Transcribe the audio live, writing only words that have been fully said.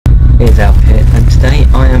It is Alfie here, and today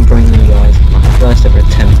I am bringing you guys my first ever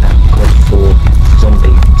attempt at God 4 zombie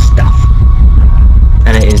stuff.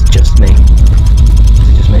 And it is just me. Is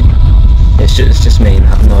it just me? It's just me, and I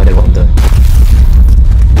have no idea what I'm doing.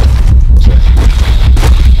 What's this?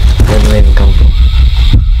 Where did they even come from?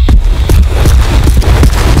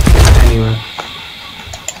 Anywhere.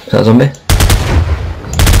 Is that a zombie?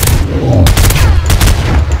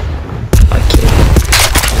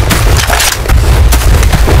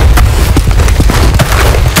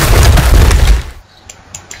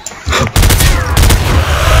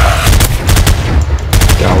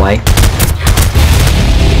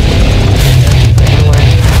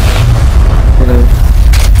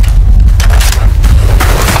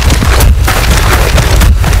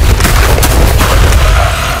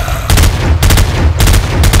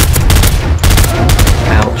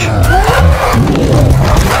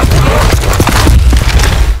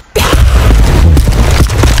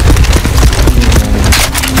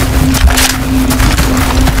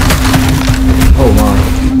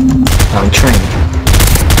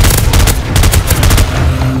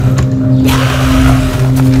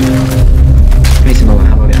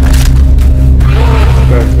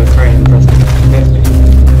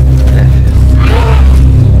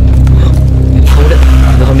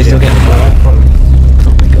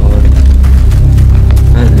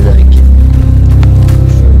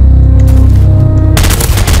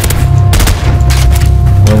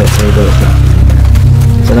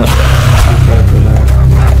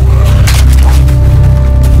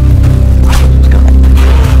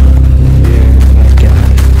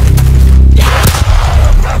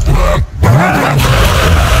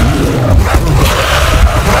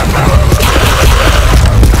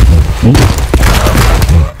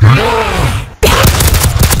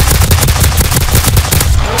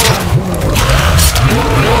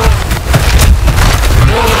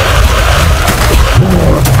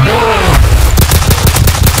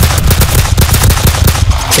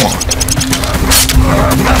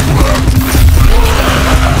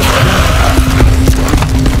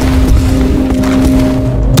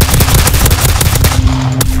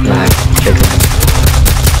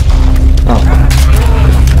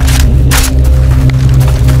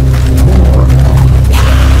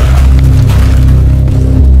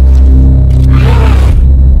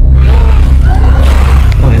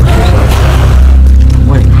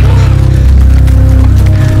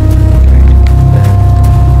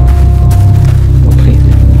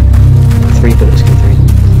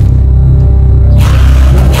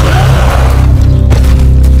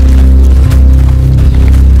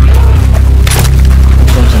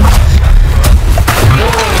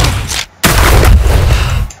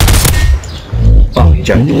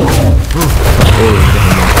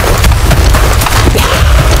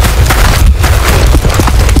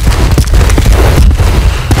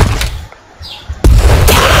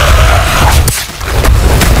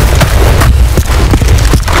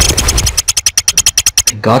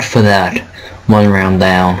 God for that. One round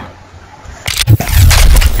down.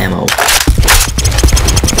 Ammo.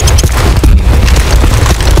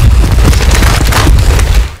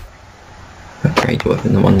 Upgrade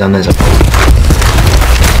weapon, the one down there's a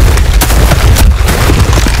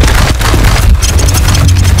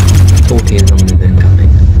 40 of them within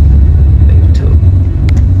coming. Maybe 2.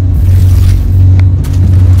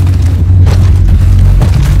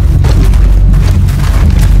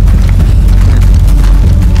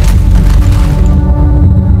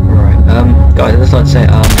 Guys, I'd just like to say,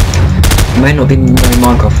 you may not be knowing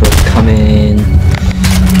Minecraft for the coming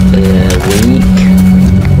week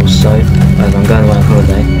or so, as I'm going away on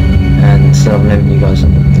holiday, and instead I'm leaving you guys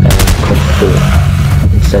COD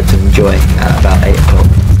 4 instead to enjoy at about 8 o'clock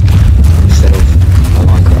instead of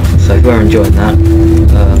Minecraft. So if you're enjoying that,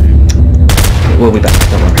 we'll be back,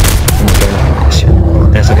 don't worry. I'm not going out this year,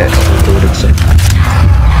 unless I get a couple recorded soon.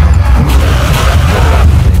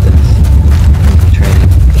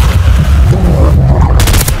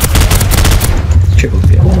 Triple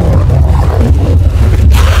field.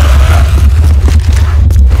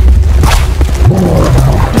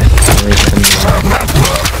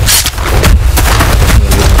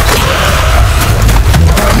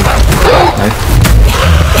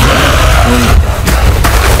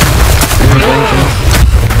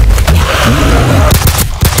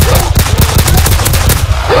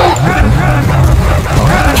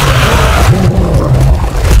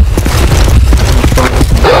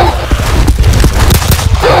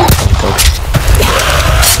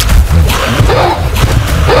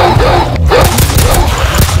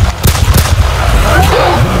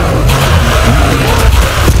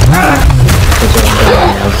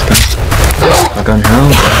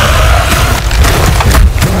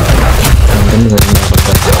 happen, then you have a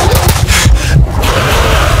question.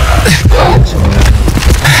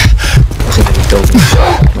 I think it's dog like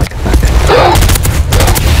that.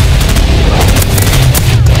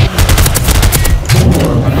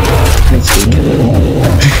 Let's see.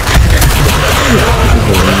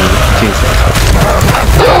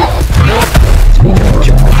 Speaking of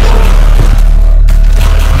jobs.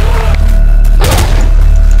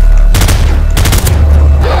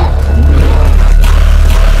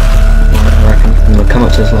 Come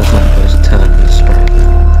up to this last lamppost, turn and spray.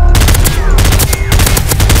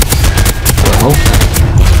 Well,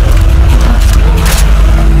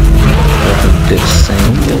 I can do the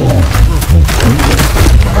same.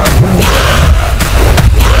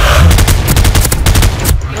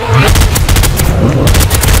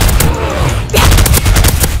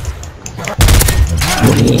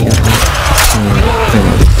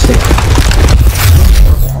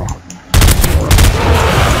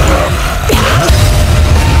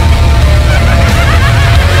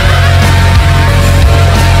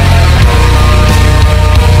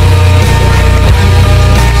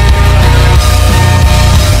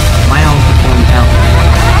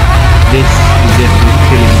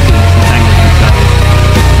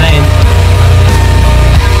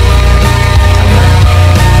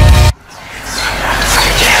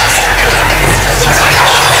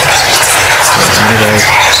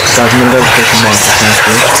 So I'm going to go for some markers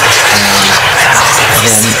firstly, then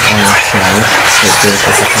on the slide, which is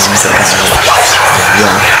if I can get that out as well.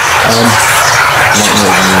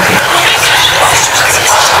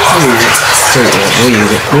 Might not even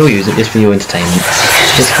use it. We'll use it just for your entertainment.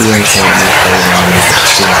 Just for your entertainment.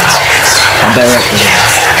 I'm better at it.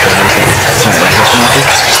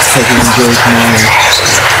 Hope you enjoyed my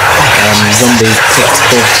zombie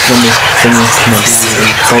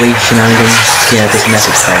body shenanigans. Yeah, this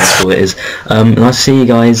message style, that's all it is. And I'll see you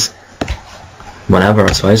guys whenever,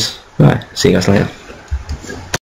 I suppose. Right, see you guys later.